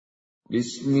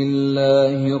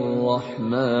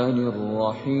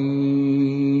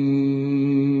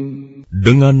Bismillahirrahmanirrahim.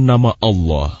 Dengan nama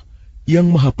Allah yang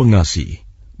Maha Pengasih,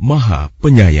 Maha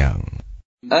Penyayang.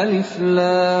 Alif Lam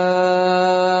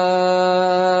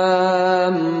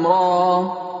Ra.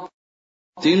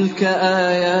 Tilka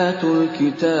ayatul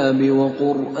kitab wa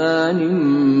Qur'anin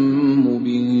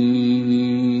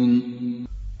mubin.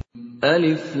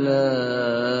 Alif Lam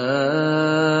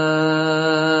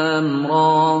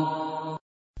Ra.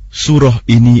 Surah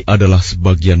ini adalah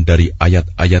sebagian dari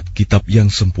ayat-ayat kitab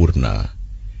yang sempurna,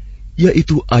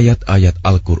 yaitu ayat-ayat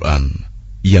Al-Quran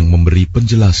yang memberi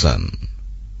penjelasan.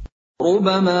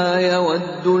 ربما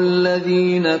يود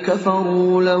الذين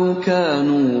كفروا لو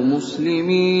كانوا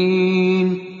مسلمين.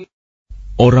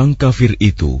 Orang kafir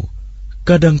itu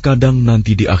kadang-kadang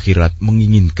nanti di akhirat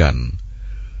menginginkan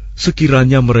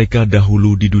sekiranya mereka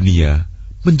dahulu di dunia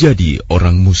menjadi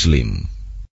orang Muslim.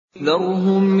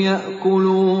 ذرهم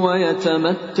يأكلوا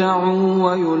ويتمتعوا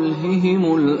ويلههم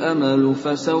الأمل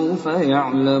فسوف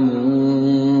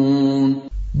يعلمون.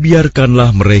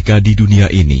 Biarkanlah mereka di dunia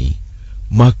ini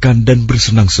makan dan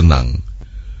bersenang-senang,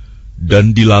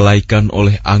 dan dilalaikan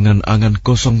oleh angan-angan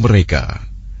kosong mereka.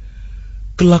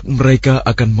 Kelak mereka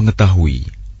akan mengetahui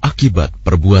akibat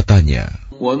perbuatannya.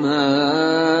 وَمَا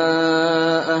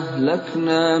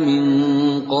أَهْلَكْنَا مِنْ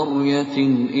قَرْيَةٍ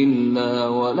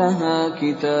إِلَّا وَلَهَا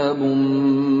كِتَابٌ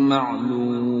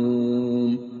مَعْلُومٌ.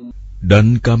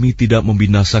 Dan kami tidak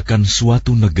membinasakan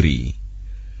suatu negeri,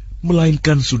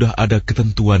 melainkan sudah ada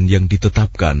ketentuan yang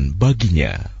ditetapkan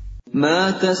baginya.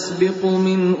 مَا تَسْبِقُ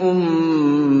مِنْ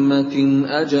أُمَّةٍ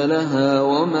أَجَلَهَا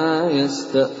وَمَا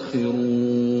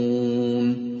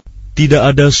يَسْتَأْخِرُونَ. Tidak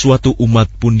ada suatu umat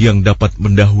pun yang dapat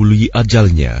mendahului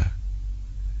ajalnya,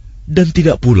 dan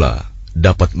tidak pula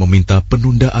dapat meminta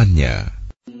penundaannya.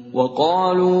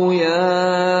 وَقَالُوا يَا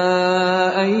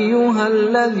أَيُّهَا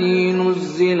الَّذِي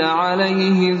نُزِّلَ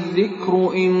عَلَيْهِ الذِّكْرُ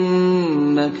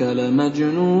إِنَّكَ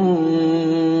لَمَجْنُونَ.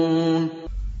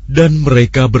 Dan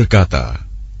mereka berkata,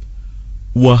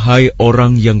 wahai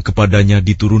orang yang kepadanya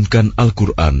diturunkan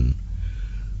Al-Quran,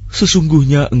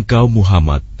 sesungguhnya engkau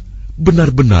Muhammad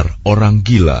benar-benar orang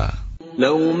gila.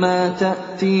 لَوْ مَا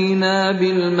تَأْتِينَا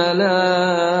بِالْمَلَائِكَةِ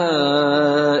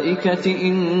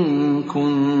إِن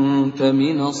كُنتَ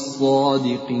مِنَ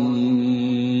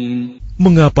الصَّادِقِينَ.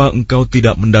 Mengapa engkau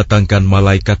tidak mendatangkan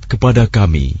malaikat kepada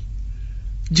kami,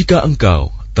 jika engkau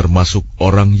termasuk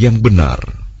orang yang benar?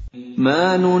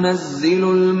 مَا نُنَزِّلُ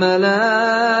الْمَلَائِكَةَ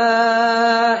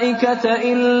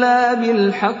إِلَّا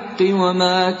بِالْحَقِّ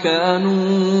وَمَا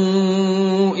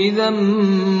كَانُوا إِذًا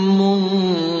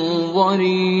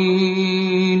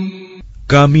مُنظَرِينَ.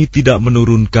 Kami tidak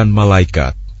menurunkan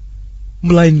malaikat,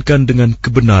 melainkan dengan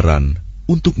kebenaran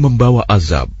untuk membawa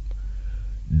azab,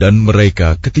 dan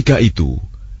mereka ketika itu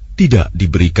tidak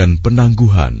diberikan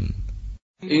penangguhan.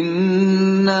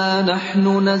 Inna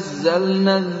nahnu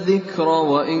nazzalna adh-dhikra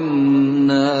wa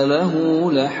inna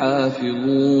lahu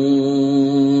lahafizun.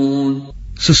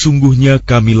 Sesungguhnya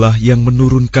kamilah yang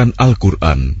menurunkan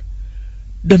Al-Quran,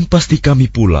 dan pasti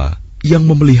kami pula yang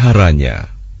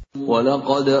memeliharanya.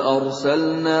 وَلَقَدْ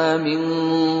أَرْسَلْنَا مِنْ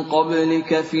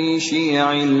قَبْلِكَ فِي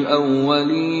شِيَعِ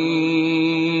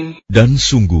الْأَوَّلِينَ. Dan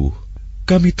sungguh,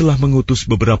 kami telah mengutus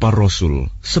beberapa rasul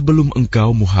sebelum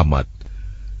engkau Muhammad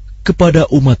kepada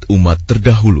umat-umat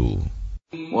terdahulu.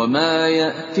 وَمَا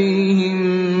يَأْتِيهِمْ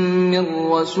مِنْ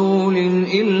رَسُولٍ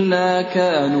إِلَّا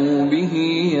كَانُوا بِهِ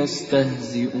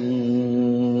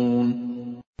يَسْتَهْزِئُونَ.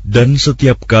 Dan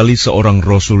setiap kali seorang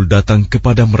rasul datang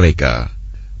kepada mereka,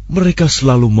 mereka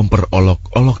selalu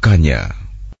memperolok-olokkannya.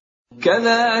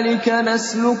 كَذَلِكَ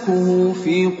نَسْلُكُهُ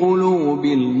فِي قُلُوبِ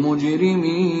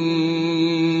الْمُجْرِمِينَ.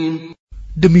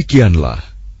 Demikianlah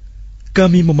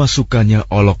kami memasukkannya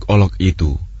olok-olok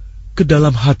itu ke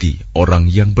dalam hati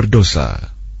orang yang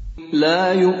berdosa.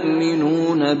 لا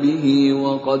يؤمنون به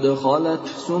وقد خلت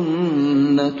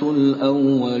سنة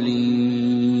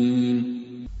الأولين.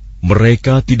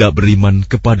 Mereka tidak beriman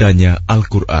kepadanya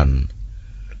Al-Quran,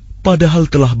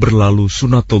 padahal telah berlalu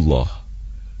sunatullah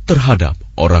terhadap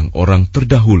orang-orang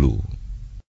terdahulu.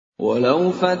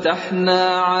 ولو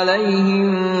فتحنا عليهم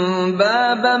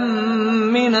بابا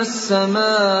من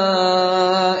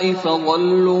السماء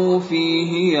فظلوا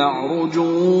فيه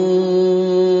يعرجون.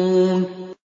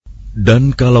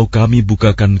 Dan kalau kami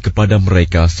bukakan kepada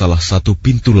mereka salah satu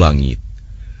pintu langit,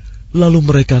 lalu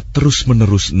mereka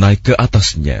terus-menerus naik ke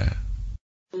atasnya,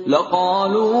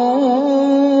 لقالوا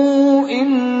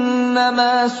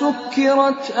إنما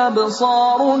سكرت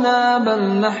أبصارنا بل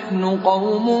نحن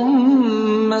قوم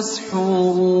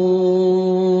مسحورون.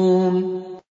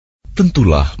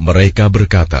 Tentulah mereka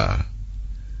berkata,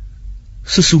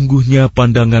 Sesungguhnya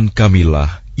pandangan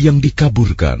kamilah yang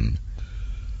dikaburkan.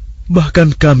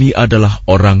 Bahkan kami adalah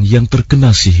orang yang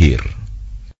terkena sihir.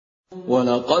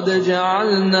 وَلَقَدْ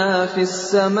جَعَلْنَا فِي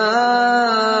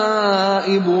السَّمَاءِ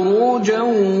بُرُوجًا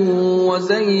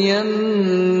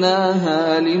وَزَيَّنَّاهَا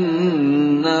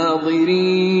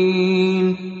لِلنَّاظِرِينَ.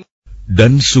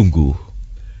 Dan sungguh,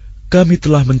 kami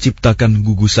telah menciptakan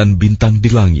gugusan bintang di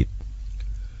langit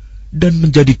dan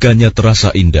menjadikannya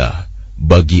terasa indah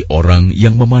bagi orang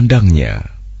yang memandangnya.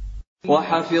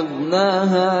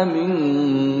 وَحَفِظْنَاهَا مِنْ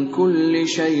كُلِّ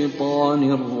شَيْطَانٍ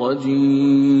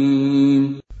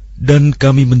رَجِيمٍ. Dan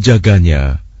kami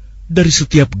menjaganya dari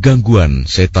setiap gangguan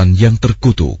setan yang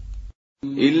terkutuk.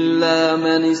 إِلَّا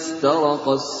مَنِ اسْتَرَقَ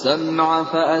السَّمْعَ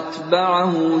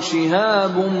فَأَتْبَعَهُ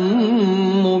شِهَابٌ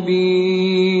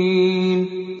مُبِينٌ.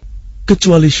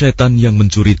 Kecuali setan yang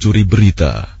mencuri-curi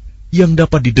berita yang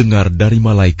dapat didengar dari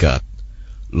malaikat,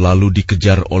 lalu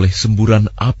dikejar oleh semburan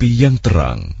api yang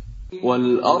terang.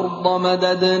 وَالْأَرْضَ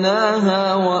مَدَدْنَاهَا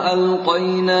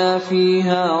وَأَلْقَيْنَا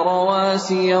فِيهَا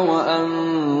رَوَاسِيَ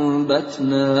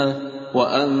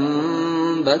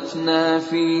وَأَنبَتْنَا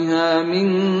فِيهَا مِنْ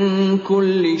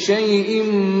كُلِّ شَيْءٍ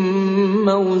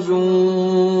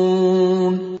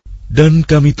مَوْزُونٍ. Dan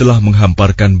kami telah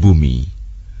menghamparkan bumi,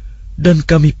 dan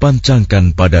kami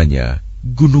pancangkan padanya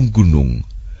gunung-gunung,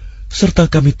 serta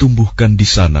kami tumbuhkan di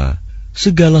sana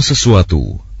segala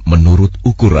sesuatu menurut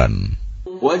ukuran.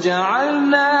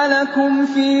 وَجَعَلْنَا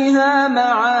لَكُمْ فِيهَا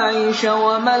مَعَايِشَ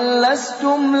وَمَنْ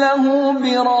لَسْتُمْ لَهُ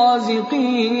بِرَازِقِينَ.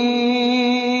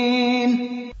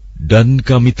 Dan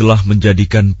kami telah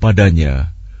menjadikan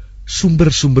padanya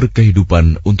sumber-sumber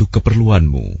kehidupan untuk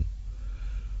keperluanmu.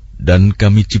 Dan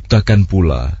kami ciptakan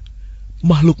pula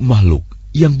makhluk-makhluk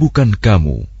yang bukan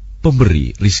kamu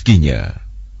pemberi rizkinya.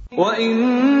 وَإِن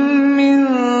مِّن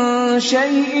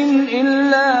شَيْءٍ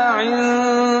إِلَّا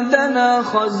عِندَنَا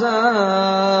خَزَائِنُهُ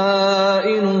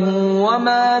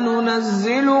وَمَا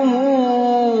نُنَزِّلُهُ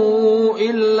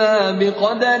إِلَّا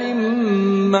بِقَدَرٍ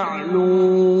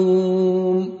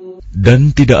مَّعْلُومٍ.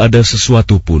 Dan tidak ada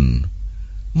sesuatu pun,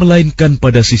 melainkan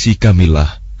pada sisi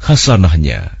kamilah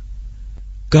hasanahnya.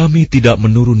 Kami tidak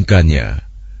menurunkannya,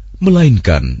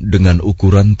 melainkan dengan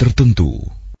ukuran tertentu.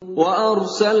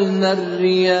 وَأَرْسَلْنَا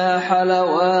الرِّيَاحَ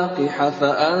لَوَاقِحَ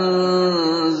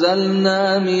فَأَنزَلْنَا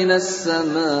مِنَ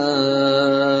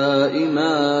السَّمَاءِ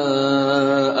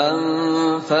مَاءً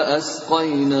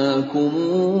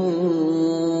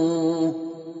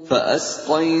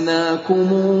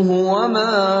فَأَسْقَيْنَاكُمُوهُ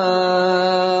وَمَا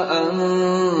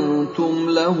أَنْتُمْ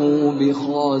لَهُ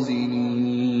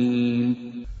بِخَازِنِينَ.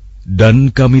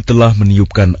 Dan kami telah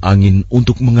meniupkan angin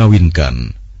untuk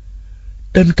mengawinkan,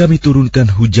 dan kami turunkan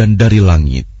hujan dari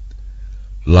langit,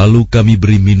 lalu kami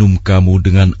beri minum kamu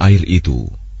dengan air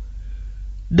itu,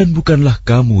 dan bukanlah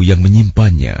kamu yang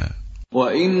menyimpannya.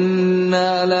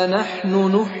 وَإِنَّا لَنَحْنُ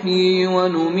نُحْيِي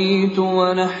وَنُمِيتُ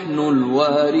وَنَحْنُ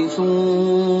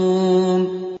الْوَارِثُونَ.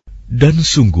 Dan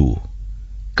sungguh,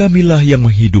 kamilah yang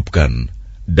menghidupkan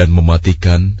dan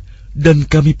mematikan, dan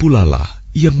kami pulalah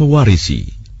yang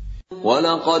mewarisi.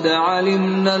 وَلَقَدْ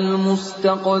عَلِمْنَا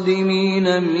الْمُسْتَقْدِمِينَ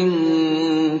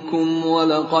مِنكُمْ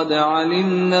وَلَقَدْ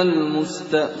عَلِمْنَا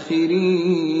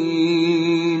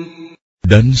الْمُسْتَأْخِرِينَ.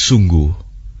 Dan sungguh,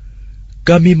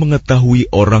 kami mengetahui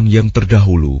orang yang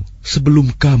terdahulu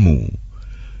sebelum kamu,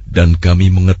 dan kami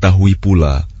mengetahui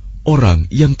pula orang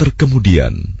yang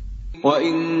terkemudian.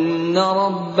 وَإِنَّ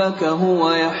رَبَّكَ هُوَ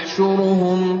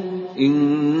يَحْشُرُهُمْ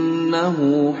إِنَّهُ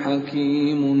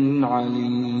حَكِيمٌ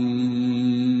عَلِيمٌ.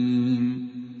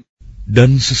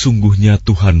 Dan sesungguhnya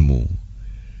Tuhanmu,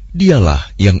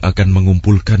 Dialah yang akan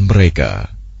mengumpulkan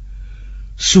mereka.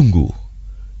 Sungguh,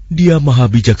 Dia Maha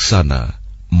Bijaksana,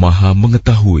 Maha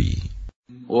Mengetahui.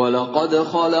 وَلَقَدْ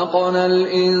خَلَقْنَا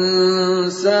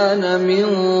الْإِنسَانَ مِنْ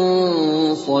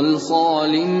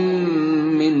صَلْصَالٍ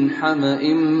مِنْ حَمَإٍ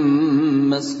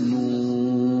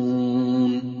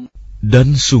مَسْنُونٍ.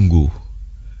 Dan sungguh,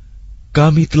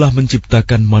 kami telah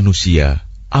menciptakan manusia,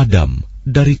 Adam,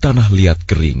 dari tanah liat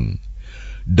kering,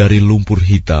 dari lumpur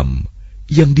hitam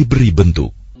yang diberi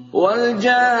bentuk. وَالْجَانَّ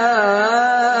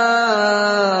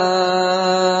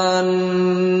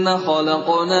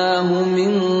خَلَقْنَاهُ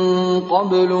مِنْ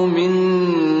قَبْلُ مِنْ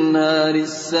نَارِ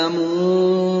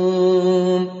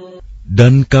السَّمُومِ.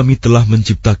 Dan kami telah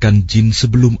menciptakan jin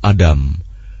sebelum Adam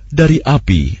dari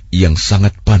api yang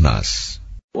sangat panas.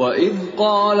 وَإِذْ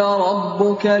قَالَ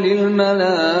رَبُّكَ لِلْمَلَائِكَةِ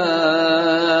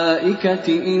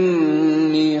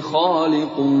إِنِّي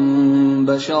خَالِقٌ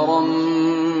بَشَرًا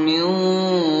مِّن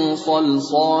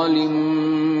صَلْصَالٍ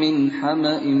مِّنْ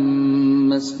حَمَإٍ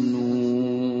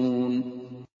مَسْنُونٍ.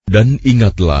 Dan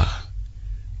ingatlah,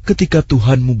 ketika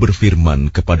Tuhanmu berfirman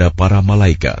kepada para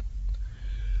malaikat,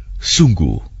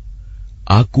 "Sungguh,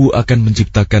 aku akan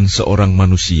menciptakan seorang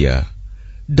manusia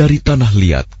dari tanah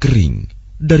liat kering,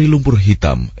 dari lumpur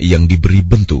hitam yang diberi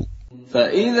bentuk.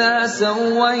 فَإِذَا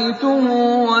سَوَّيْتُهُ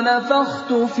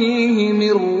وَنَفَخْتُ فِيهِ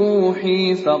مِنْ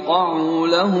رُوحِي فَقَعُوا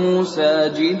لَهُ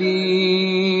سَاجِدِينَ."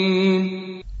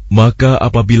 Maka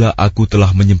apabila aku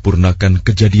telah menyempurnakan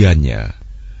kejadiannya,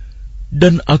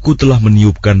 dan aku telah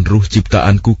meniupkan ruh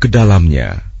ciptaanku ke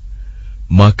dalamnya,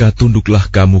 maka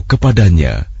tunduklah kamu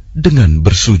kepadanya dengan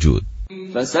bersujud.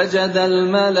 فَسَجَدَ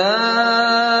الْمَلَائِكَةُ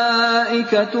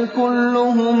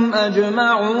كُلُّهُمْ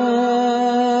أَجْمَعُونَ.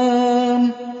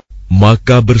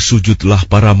 Maka bersujudlah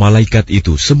para malaikat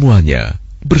itu semuanya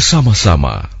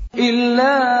bersama-sama.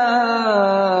 إِلَّا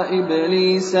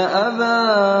إِبْلِيسَ أَبَى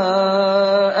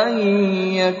أَن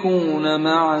يَكُونَ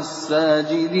مَعَ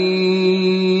السَّاجِدِينَ.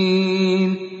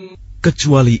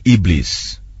 Kecuali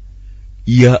iblis,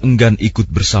 ia enggan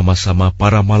ikut bersama-sama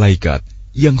para malaikat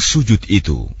yang sujud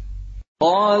itu.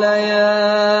 قال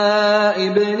يا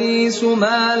إبليس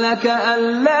ما لك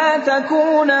ألا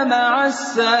تكون مع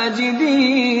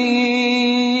الساجدين.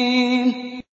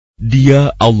 Dia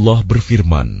Allah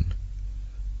berfirman,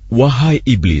 "Wahai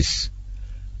iblis,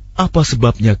 apa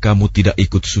sebabnya kamu tidak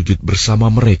ikut sujud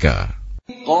bersama mereka?"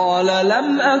 قال لم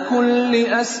أكن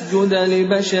لأسجد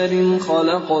لبشر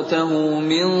خلقته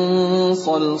من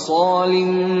صلصال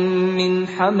من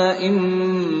حمأ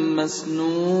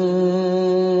مسنون.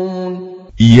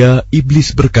 Ia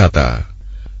iblis berkata,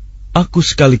 "Aku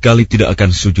sekali-kali tidak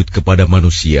akan sujud kepada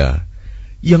manusia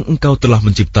yang engkau telah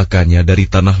menciptakannya dari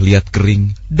tanah liat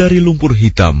kering, dari lumpur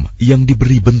hitam yang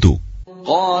diberi bentuk."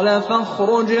 قال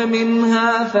فاخرج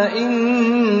منها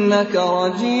فإنك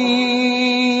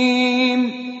رجيم.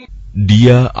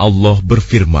 Dia Allah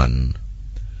berfirman,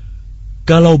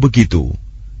 "Kalau begitu,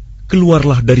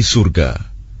 keluarlah dari surga,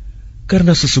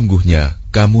 karena sesungguhnya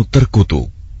kamu terkutuk.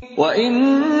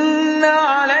 وإن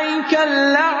عليك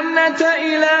اللعنة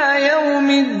إلى يوم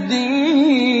الدين.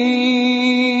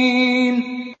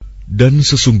 Dan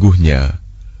sesungguhnya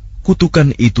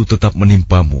kutukan itu tetap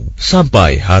menimpamu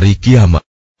sampai hari kiamat."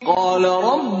 قال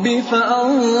رب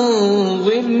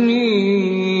فأنظرني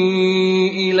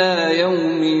إلى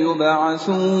يوم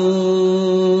يبعثون.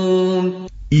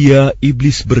 Ia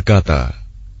iblis berkata,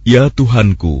 "Ya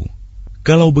Tuhanku,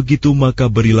 kalau begitu maka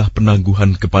berilah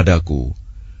penangguhan kepadaku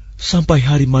sampai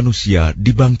hari manusia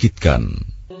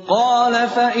dibangkitkan." قال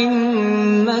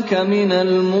فإنك من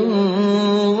المنظرين.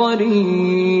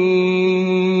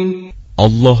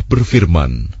 Allah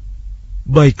berfirman,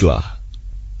 "Baiklah,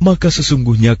 maka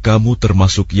sesungguhnya kamu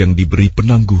termasuk yang diberi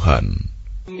penangguhan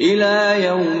إلى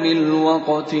يوم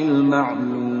الوقت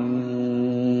المعلوم.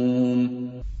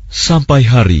 sampai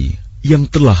hari yang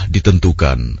telah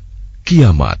ditentukan,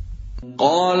 kiamat."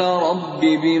 قال رب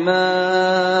بما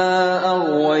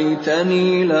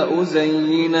أغويتني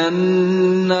لأزينن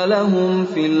لهم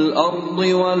في الأرض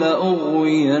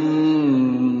ولأغوينهم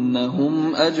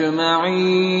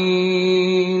أجمعين.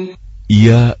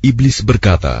 Ia iblis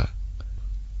berkata,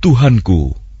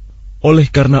 "Tuhanku, oleh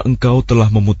karena engkau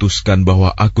telah memutuskan bahwa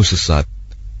aku sesat,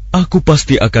 aku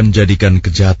pasti akan jadikan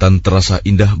kejahatan terasa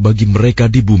indah bagi mereka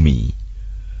di bumi,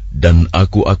 dan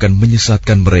aku akan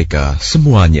menyesatkan mereka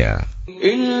semuanya.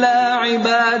 إلا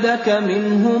عبادك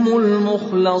منهم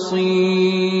المخلصين.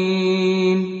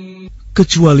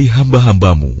 Kecuali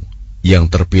hamba-hambamu yang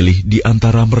terpilih di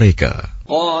antara mereka."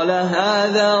 قال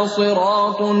هذا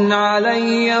صراط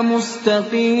علي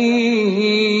مستقيم.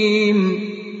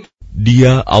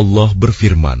 Dia Allah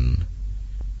berfirman,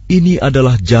 "Ini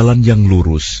adalah jalan yang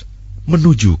lurus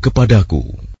menuju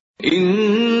kepadaku.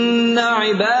 إن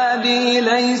عبادي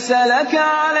ليس لك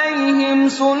عليهم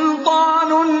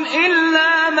سلطان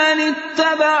إلا من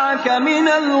اتبعك من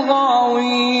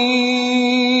الغاوين."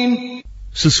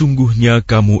 Sesungguhnya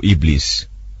kamu iblis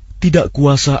tidak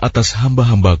kuasa atas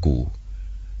hamba-hambaku,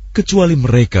 kecuali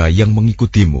mereka yang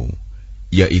mengikutimu,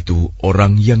 yaitu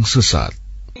orang yang sesat.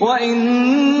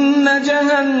 وَإِنَّ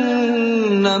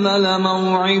جَهَنَّمَ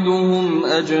لَمَوْعِدُهُمْ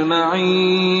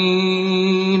أَجْمَعِينَ.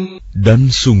 Dan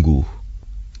sungguh,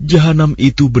 Jahanam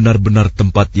itu benar-benar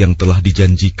tempat yang telah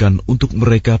dijanjikan untuk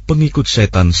mereka pengikut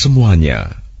setan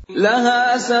semuanya.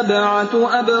 لَهَا 7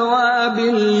 أَبْوَابٍ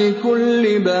لِكُلِّ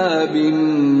بَابٍ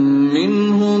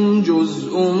مِّنْهُمْ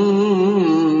جُزْءٌ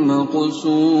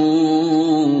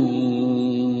مَّقْسُومٌ.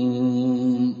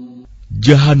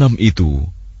 Jahanam itu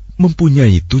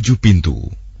mempunyai 7 pintu.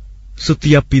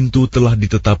 Setiap pintu telah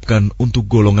ditetapkan untuk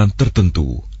golongan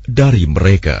tertentu dari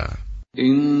mereka.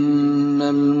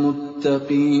 Innal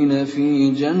muttaqina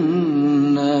fi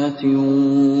jannatin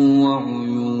wa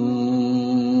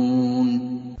 'uyun.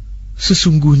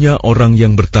 Sesungguhnya orang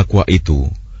yang bertakwa itu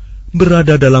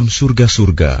berada dalam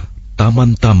surga-surga,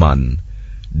 taman-taman,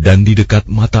 dan di dekat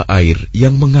mata air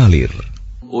yang mengalir.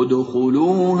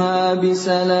 Udkhuluha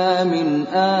bisalamin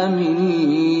amin.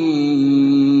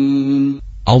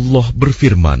 Allah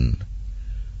berfirman,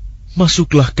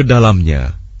 masuklah ke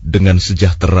dalamnya dengan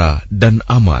sejahtera dan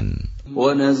aman.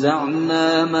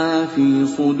 وَنَزَعْنَا مَا فِي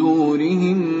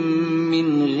صُدُورِهِم مِّنْ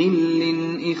غِلٍّ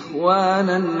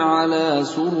إِخْوَانًا عَلَى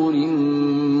سُرُرٍ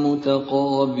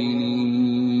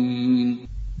مُتَقَابِلِينَ.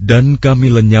 Dan kami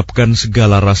lenyapkan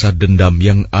segala rasa dendam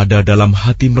yang ada dalam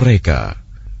hati mereka.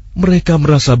 Mereka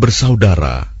merasa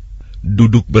bersaudara,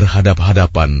 duduk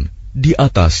berhadap-hadapan di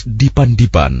atas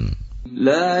dipan-dipan.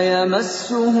 لا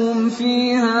يمسهم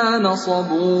فيها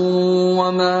نصب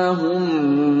وما هم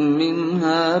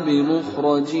منها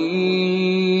بمخرجين.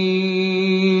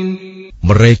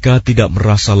 Mereka tidak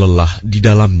merasa lelah di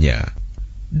dalamnya,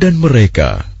 dan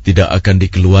mereka tidak akan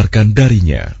dikeluarkan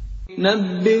darinya.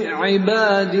 نبئ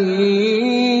عبادي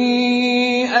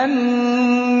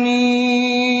أني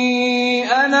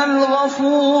أنا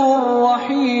الغفور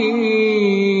الرحيم.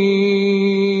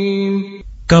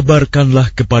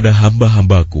 Kabarkanlah kepada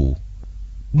hamba-hambaku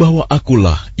bahwa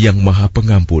akulah yang Maha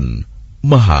Pengampun,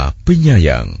 Maha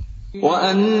Penyayang.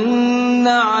 وَأَنَّ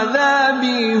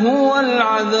عَذَابِي هُوَ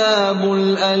الْعَذَابُ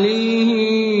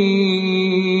الْأَلِيمُ.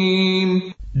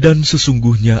 Dan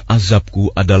sesungguhnya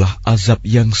azabku adalah azab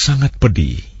yang sangat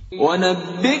pedih.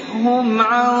 وَنَبِّئْهُمْ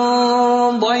عَنْ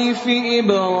ضَيْفِ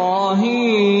إِبْرَاهِيمَ.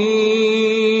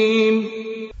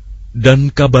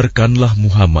 Dan kabarkanlah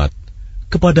Muhammad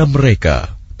kepada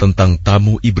mereka tentang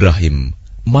tamu Ibrahim,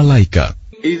 malaikat.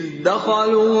 إِذْ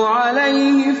دَخَلُوا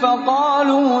عَلَيْهِ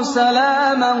فَقَالُوا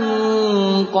سَلَامًا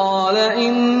قَالَ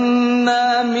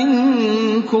إِنَّا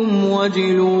مِنكُمْ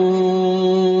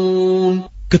وَجِلُونَ.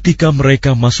 Ketika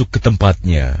mereka masuk ke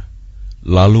tempatnya,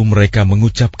 lalu mereka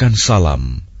mengucapkan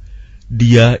salam.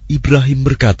 Dia, Ibrahim,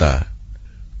 berkata,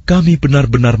 kami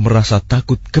benar-benar merasa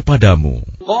takut kepadamu.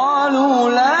 قَالُوا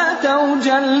لَا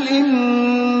تَوْجَلْ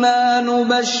إِنَّا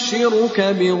نُبَشِّرُكَ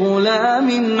بِغُلَامٍ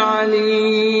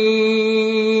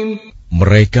عَلِيمٍ.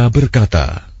 Mereka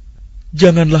berkata,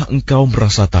 janganlah engkau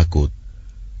merasa takut.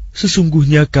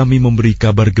 Sesungguhnya kami memberi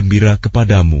kabar gembira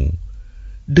kepadamu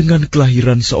dengan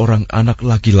kelahiran seorang anak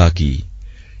laki-laki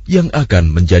yang akan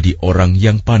menjadi orang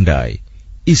yang pandai,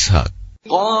 Ishak.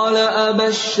 قال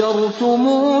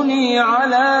أبشرتموني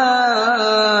على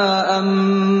أن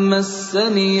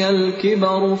مسني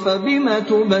الكبر فبم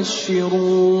تبشرون.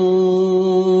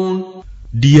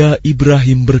 Dia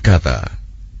Ibrahim berkata,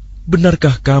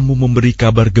 benarkah kamu memberi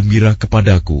kabar gembira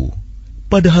kepadaku,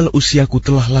 padahal usiaku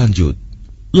telah lanjut?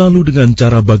 Lalu dengan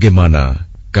cara bagaimana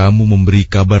kamu memberi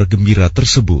kabar gembira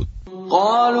tersebut?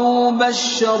 قالوا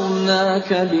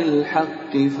بشرناك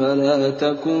بالحق فلا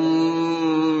تكن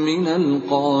من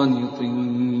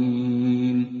القانطين.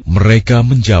 Mereka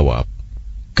menjawab,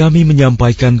 kami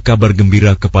menyampaikan kabar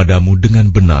gembira kepadamu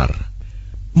dengan benar,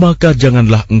 maka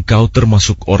janganlah engkau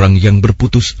termasuk orang yang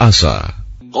berputus asa.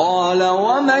 قال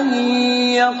ومن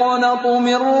يقنط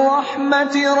من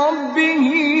رحمة ربه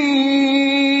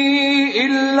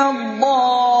إلا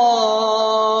الضالون.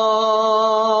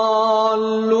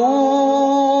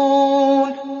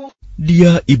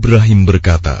 Dia Ibrahim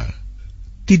berkata,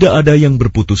 tidak ada yang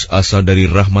berputus asa dari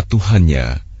rahmat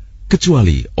Tuhannya,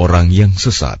 kecuali orang yang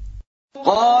sesat.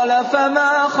 قال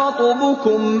فما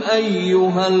خطبكم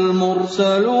أيها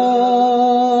المرسلون.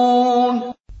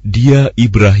 Dia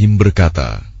Ibrahim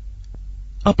berkata,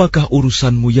 apakah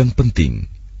urusanmu yang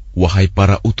penting, wahai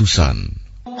para utusan?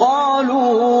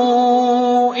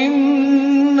 قالوا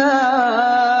إنا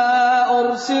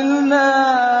أرسلنا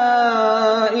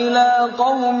إلى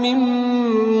قوم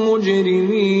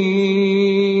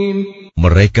مجرمين.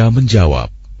 Mereka menjawab,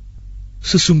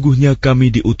 sesungguhnya kami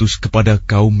diutus kepada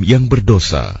kaum yang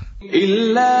berdosa.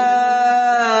 إلا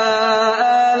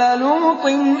آل لوط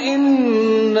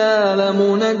إنا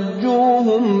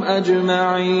لمنجوهم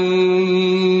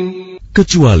أجمعين.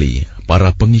 Kecuali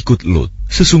para pengikut Lut,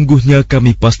 sesungguhnya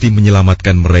kami pasti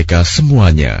menyelamatkan mereka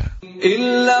semuanya.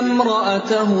 إلا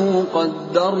امرأته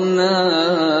قدرنا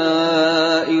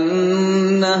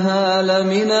إنها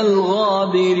لمن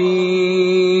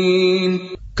الغابرين.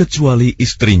 Kecuali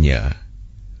istrinya,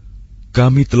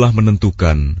 kami telah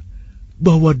menentukan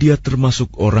bahwa dia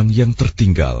termasuk orang yang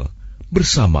tertinggal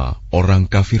bersama orang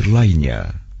kafir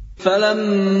lainnya.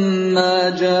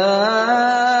 فلما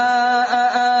جاء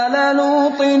آل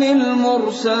لوط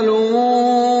المرسلون.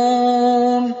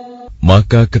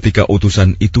 Maka ketika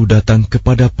utusan itu datang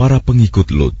kepada para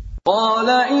pengikut Lut, قال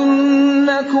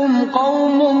إنكم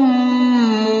قوم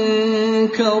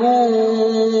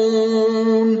منكرون.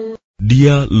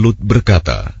 Dia Lut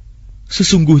berkata,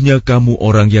 sesungguhnya kamu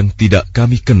orang yang tidak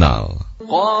kami kenal.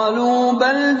 قالوا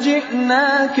بل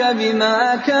جئناك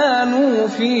بما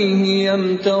كانوا فيه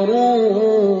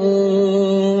يمترون.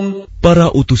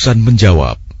 Para utusan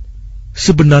menjawab,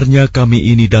 sebenarnya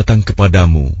kami ini datang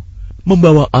kepadamu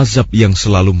membawa azab yang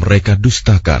selalu mereka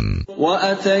dustakan.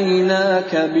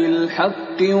 وَأَتَيْنَاكَ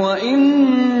بِالْحَقِّ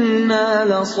وَإِنَّا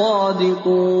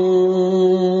لَصَادِقُونَ.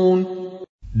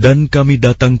 Dan kami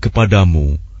datang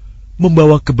kepadamu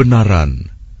membawa kebenaran,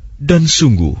 dan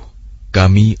sungguh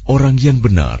kami orang yang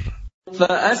benar.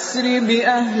 فَأَسْرِ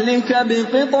بِأَهْلِكَ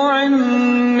بِقِطْعٍ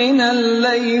مِّنَ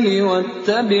اللَّيْلِ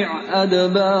وَاتَّبِعْ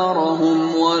أَدْبَارَهُمْ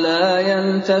وَلَا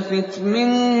يَلْتَفِتْ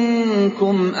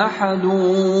مِنكُمْ أَحَدٌ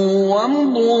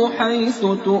وَامْضُوا حَيْثُ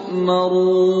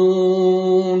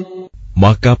تُؤْمَرُونَ.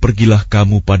 Maka pergilah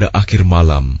kamu pada akhir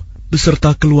malam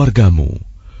beserta keluargamu,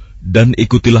 dan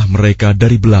ikutilah mereka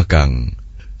dari belakang.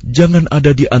 Jangan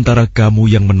ada di antara kamu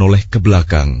yang menoleh ke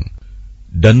belakang,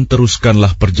 dan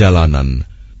teruskanlah perjalanan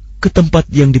ke tempat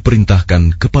yang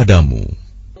diperintahkan kepadamu.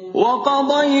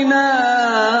 وَقَضَيْنَا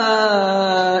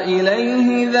إِلَيْهِ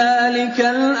ذَلِكَ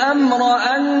الْأَمْرَ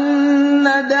أَنَّ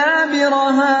دَابِرَ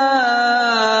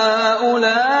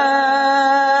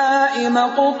هَٰؤُلَاءِ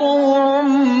مَقْطُوعٌ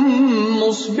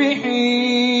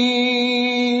مُصْبِحِينَ.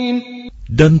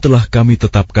 Dan telah kami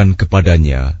tetapkan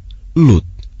kepadanya, Lut,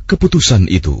 keputusan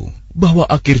itu, bahwa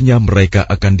akhirnya mereka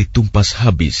akan ditumpas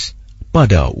habis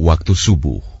pada waktu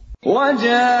subuh.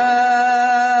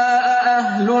 وَجَاءَ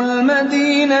أَهْلُ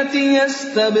الْمَدِينَةِ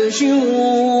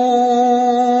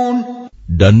يَسْتَبْشِرُونَ.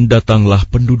 Dan datanglah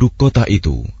penduduk kota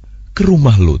itu ke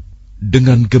rumah Lut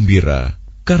dengan gembira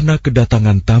karena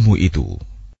kedatangan tamu itu.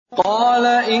 قَالَ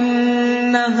إِنَّ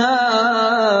هَٰؤُلَاءِ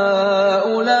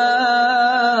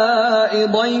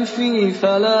ضَيْفِي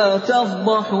فَلَا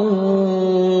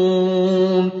تَفْضَحُونِ.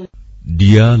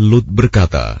 Dia Lut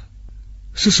berkata,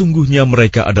 sesungguhnya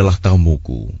mereka adalah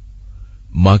tamuku,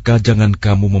 maka jangan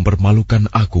kamu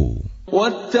mempermalukan aku.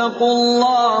 وَاتَّقُوا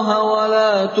اللَّهَ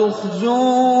وَلَا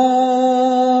تُخْزُونِ.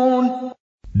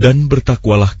 Dan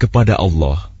bertakwalah kepada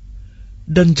Allah,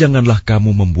 dan janganlah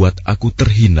kamu membuat aku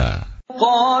terhina.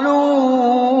 قَالُوا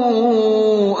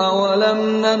أَوَلَمْ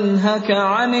نَنْهَكَ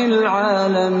عَنِ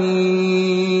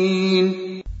الْعَالَمِينَ.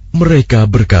 Mereka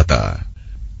berkata,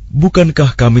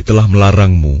 bukankah kami telah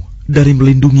melarangmu dari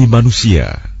melindungi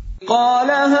manusia? قَالَ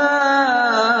هَٰؤُلَاءِ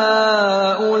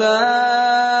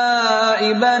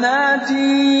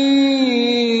بَنَاتِي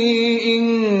إِن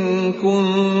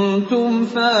كُنتُمْ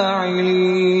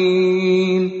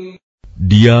فَاعِلِينَ.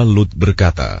 Dia Lut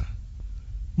berkata,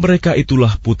 mereka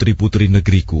itulah putri-putri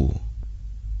negeriku.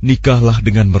 Nikahlah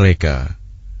dengan mereka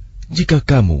jika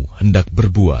kamu hendak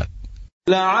berbuat.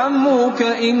 لَعَمْرُكَ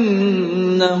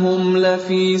إِنَّهُمْ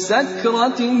لَفِي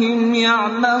سَكْرَتِهِمْ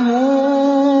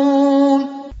يَعْمَهُونَ.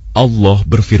 Allah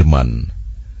berfirman,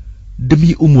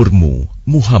 demi umurmu,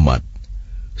 Muhammad,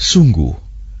 sungguh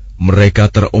mereka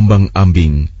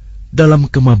terombang-ambing dalam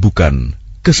kemabukan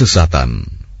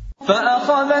kesesatan.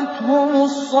 فَأَخَذَتْهُمُ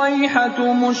الصَّيْحَةُ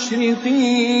مُشْرِقِينَ.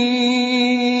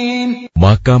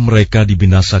 Maka mereka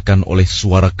dibinasakan oleh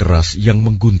suara keras yang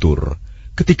mengguntur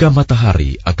ketika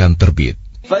matahari akan terbit.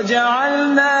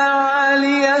 فَجَعَلْنَا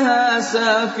عَالِيَهَا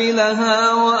سَافِلَهَا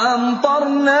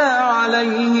وَأَمْطَرْنَا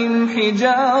عَلَيْهِمْ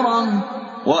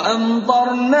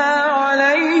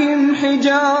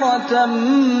حِجَارَةً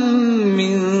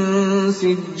مِّن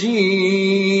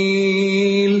سِجِّيلٍ.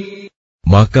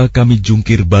 Maka kami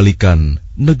jungkir balikan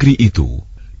negeri itu,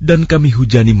 dan kami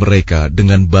hujani mereka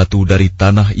dengan batu dari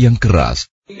tanah yang keras.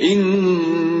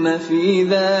 Inna fi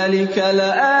dzalika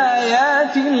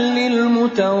laayatin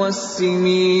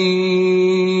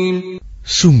lilmutawassimin.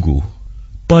 Sungguh,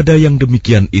 pada yang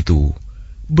demikian itu,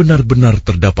 benar-benar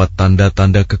terdapat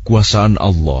tanda-tanda kekuasaan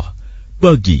Allah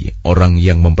bagi orang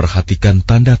yang memperhatikan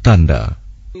tanda-tanda.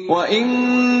 Wa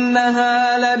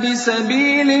innaha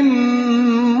labisabilim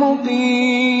muqim.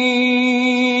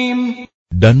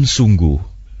 Dan sungguh,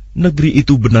 negeri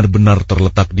itu benar-benar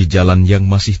terletak di jalan yang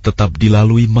masih tetap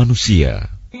dilalui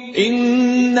manusia.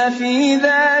 Inna fi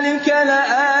dzalika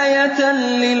laayatan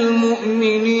lil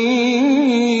mu'minin.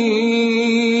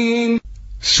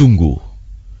 Sungguh,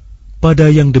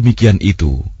 pada yang demikian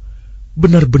itu,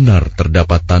 benar-benar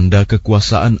terdapat tanda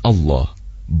kekuasaan Allah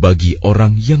bagi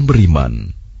orang yang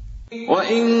beriman. Wa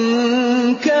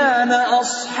in kana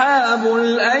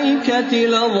ashabul aikati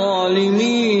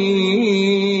ladzalimin.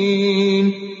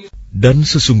 Dan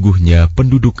sesungguhnya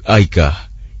penduduk Aikah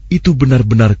itu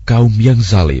benar-benar kaum yang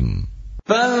zalim.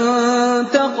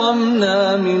 فَانْتَقَمْنَا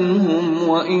مِنْهُمْ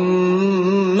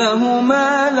وَإِنَّهُمَا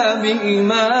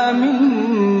لَبِإِمَامٍ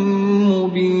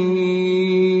مُبِينٍ.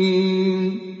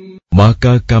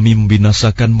 maka kami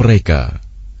membinasakan mereka.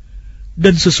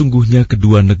 Dan sesungguhnya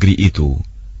kedua negeri itu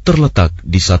terletak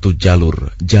di satu jalur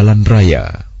jalan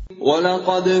raya.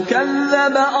 وَلَقَدْ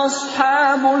كَذَّبَ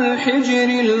أَصْحَابُ الْحِجْرِ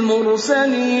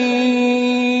الْمُرْسَلِينَ.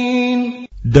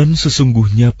 Dan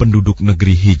sesungguhnya penduduk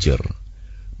negeri Hijr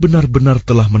benar-benar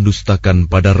telah mendustakan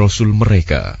pada Rasul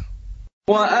mereka.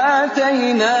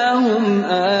 وَآتَيْنَاهُمْ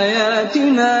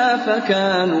آيَاتِنَا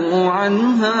فَكَانُوا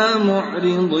عَنْهَا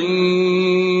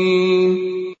مُعْرِضِينَ.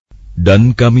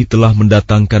 Dan kami telah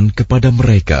mendatangkan kepada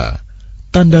mereka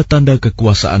tanda-tanda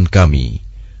kekuasaan kami,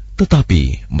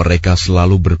 tetapi mereka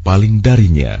selalu berpaling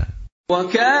darinya.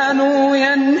 وَكَانُوا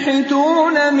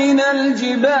يَنْحِتُونَ مِنَ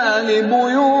الْجِبَالِ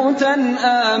بُيُوتًا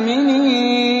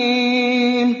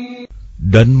آمِنِينَ.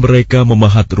 Dan mereka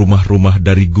memahat rumah-rumah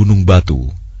dari gunung batu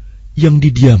yang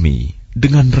didiami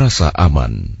dengan rasa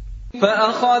aman.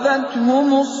 فَأَخَذَتْهُمُ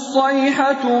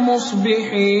الصَّيْحَةُ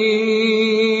مُصْبِحِينَ.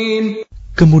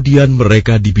 Kemudian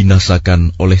mereka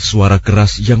dibinasakan oleh suara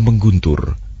keras yang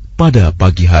mengguntur pada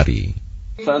pagi hari.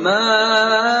 فَمَا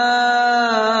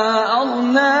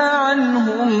أَغْنَى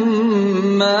عَنْهُمْ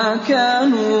مَا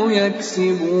كَانُوا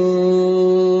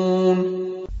يَكْسِبُونَ.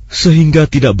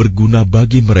 Sehingga tidak berguna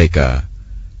bagi mereka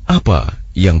apa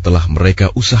yang telah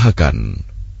mereka usahakan.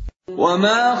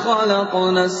 وَمَا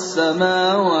خَلَقْنَا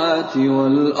السَّمَاوَاتِ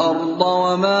وَالْأَرْضَ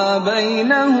وَمَا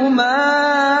بَيْنَهُمَا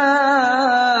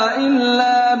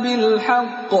إِلَّا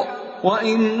بِالْحَقِّ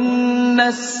وَإِنَّ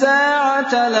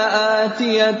السَّاعَةَ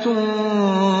لَآتِيَةٌ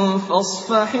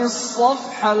فَاصْفَحِ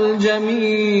الصَّفْحَ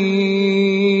الْجَمِيلَ.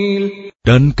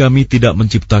 Dan kami tidak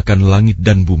menciptakan langit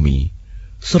dan bumi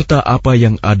serta apa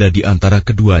yang ada di antara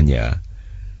keduanya,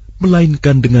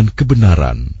 melainkan dengan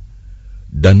kebenaran.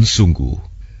 Dan sungguh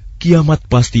kiamat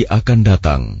pasti akan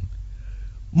datang,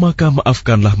 maka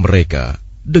maafkanlah mereka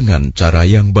dengan cara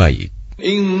yang baik.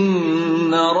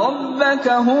 Inna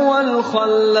rabbaka huwal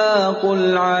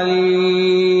khallaqul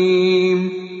alim.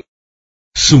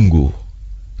 Sungguh,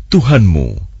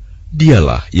 Tuhanmu,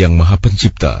 dialah yang Maha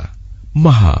Pencipta,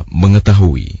 Maha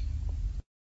Mengetahui.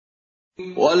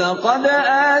 وَلَقَدْ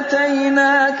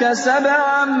آتَيْنَاكَ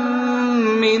سَبْعًا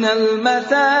مِنَ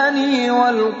الْمَثَانِي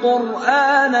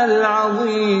وَالْقُرْآنَ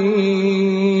الْعَظِيمَ.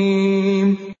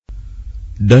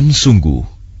 Dan sungguh,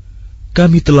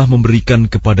 kami telah memberikan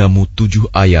kepadamu 7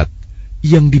 ayat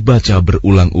yang dibaca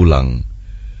berulang-ulang,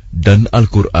 dan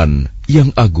Al-Quran yang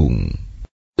agung.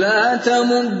 لا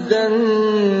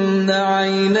تمدن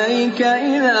عينيك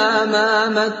إلى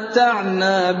ما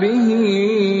متعنا به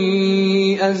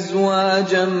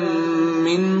أزواجا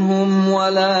منهم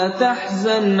ولا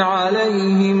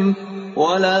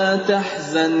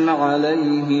تحزن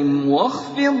عليهم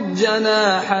واخفض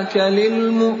جناحك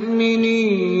للمؤمنين.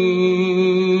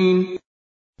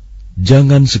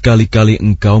 Jangan sekali-kali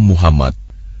engkau Muhammad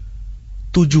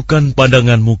tujukan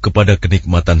pandanganmu kepada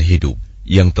kenikmatan hidup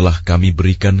yang telah kami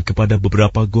berikan kepada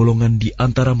beberapa golongan di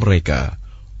antara mereka,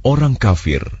 orang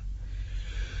kafir.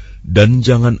 Dan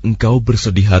jangan engkau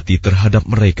bersedih hati terhadap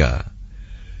mereka,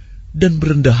 dan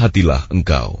berendah hatilah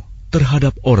engkau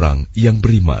terhadap orang yang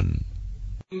beriman.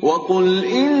 وَقُلْ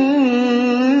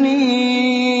إِنِّي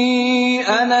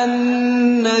أَنَا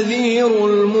النَّذِيرُ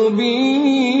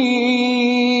الْمُبِينُ.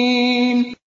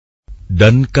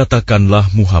 Dan katakanlah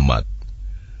Muhammad,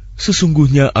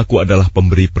 sesungguhnya aku adalah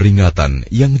pemberi peringatan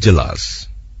yang jelas.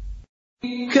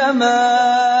 Kama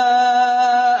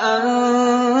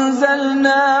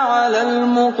anzalna 'alal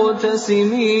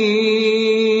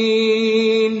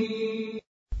muqtasimin.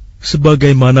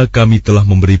 Sebagaimana kami telah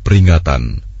memberi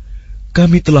peringatan,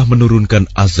 kami telah menurunkan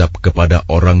azab kepada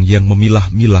orang yang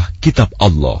memilah-milah kitab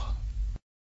Allah.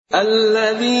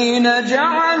 Alladzina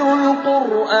ja'alul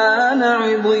Qur'ana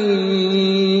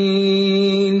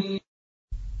 'idhin.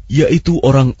 Yaitu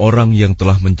orang-orang yang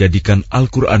telah menjadikan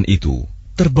Al-Quran itu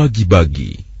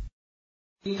terbagi-bagi.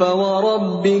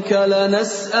 Fawarabbika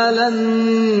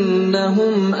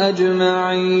lanas'alannahum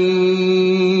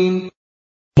ajma'in.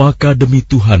 Maka demi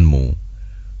Tuhanmu,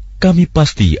 kami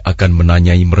pasti akan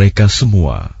menanyai mereka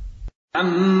semua.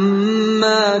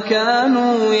 Amma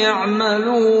kanu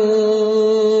ya'malun.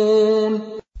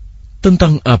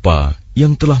 Tentang apa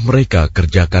yang telah mereka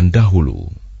kerjakan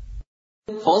dahulu.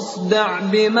 Fasda'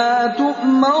 bima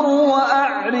tu'mar wa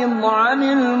a'rid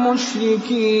 'anil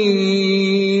musyrikin.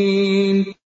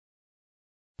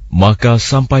 Maka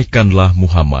sampaikanlah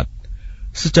Muhammad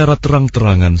secara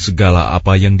terang-terangan segala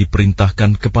apa yang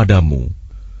diperintahkan kepadamu,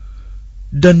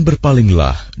 dan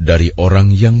berpalinglah dari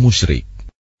orang yang musyrik.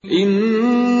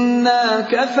 Inna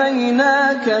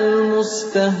kafaynakal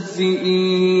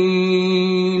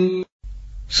mustahzi'in.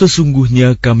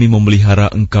 Sesungguhnya kami memelihara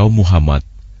engkau Muhammad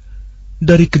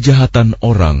dari kejahatan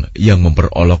orang yang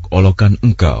memperolok-olokkan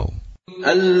engkau.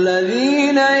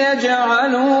 الذين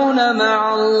يجعلون مع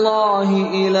الله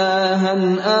إلها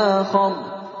آخر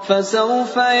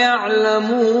فسوف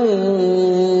يعلمون.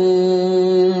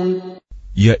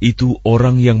 Yaitu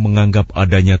orang yang menganggap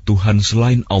adanya Tuhan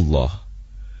selain Allah.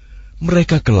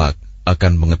 Mereka kelak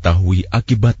akan mengetahui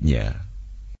akibatnya.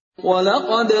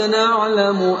 وَلَقَدْ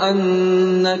نَعْلَمُ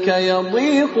أَنَّكَ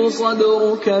يَضِيقُ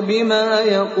صَدْرُكَ بِمَا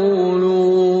يَقُولُونَ.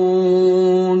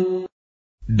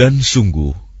 Dan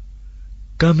sungguh,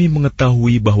 kami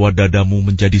mengetahui bahwa dadamu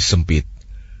menjadi sempit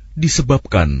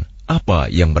disebabkan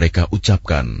apa yang mereka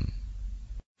ucapkan.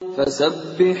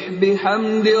 فَسَبِّحْ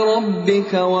بِحَمْدِ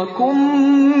رَبِّكَ وَكُن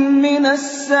مِّنَ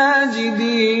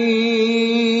السَّاجِدِينَ.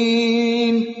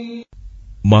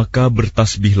 Maka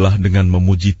bertasbihlah dengan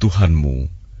memuji Tuhanmu,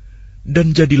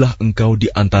 dan jadilah engkau di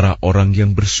antara orang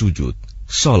yang bersujud,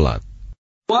 salat.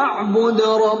 وَاعْبُدْ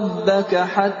رَبَّكَ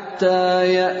حَتَّى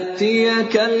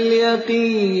يَأْتِيَكَ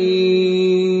الْيَقِينُ.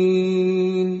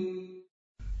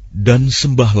 Dan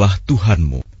sembahlah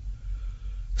Tuhanmu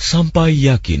sampai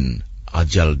yakin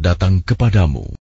ajal datang kepadamu.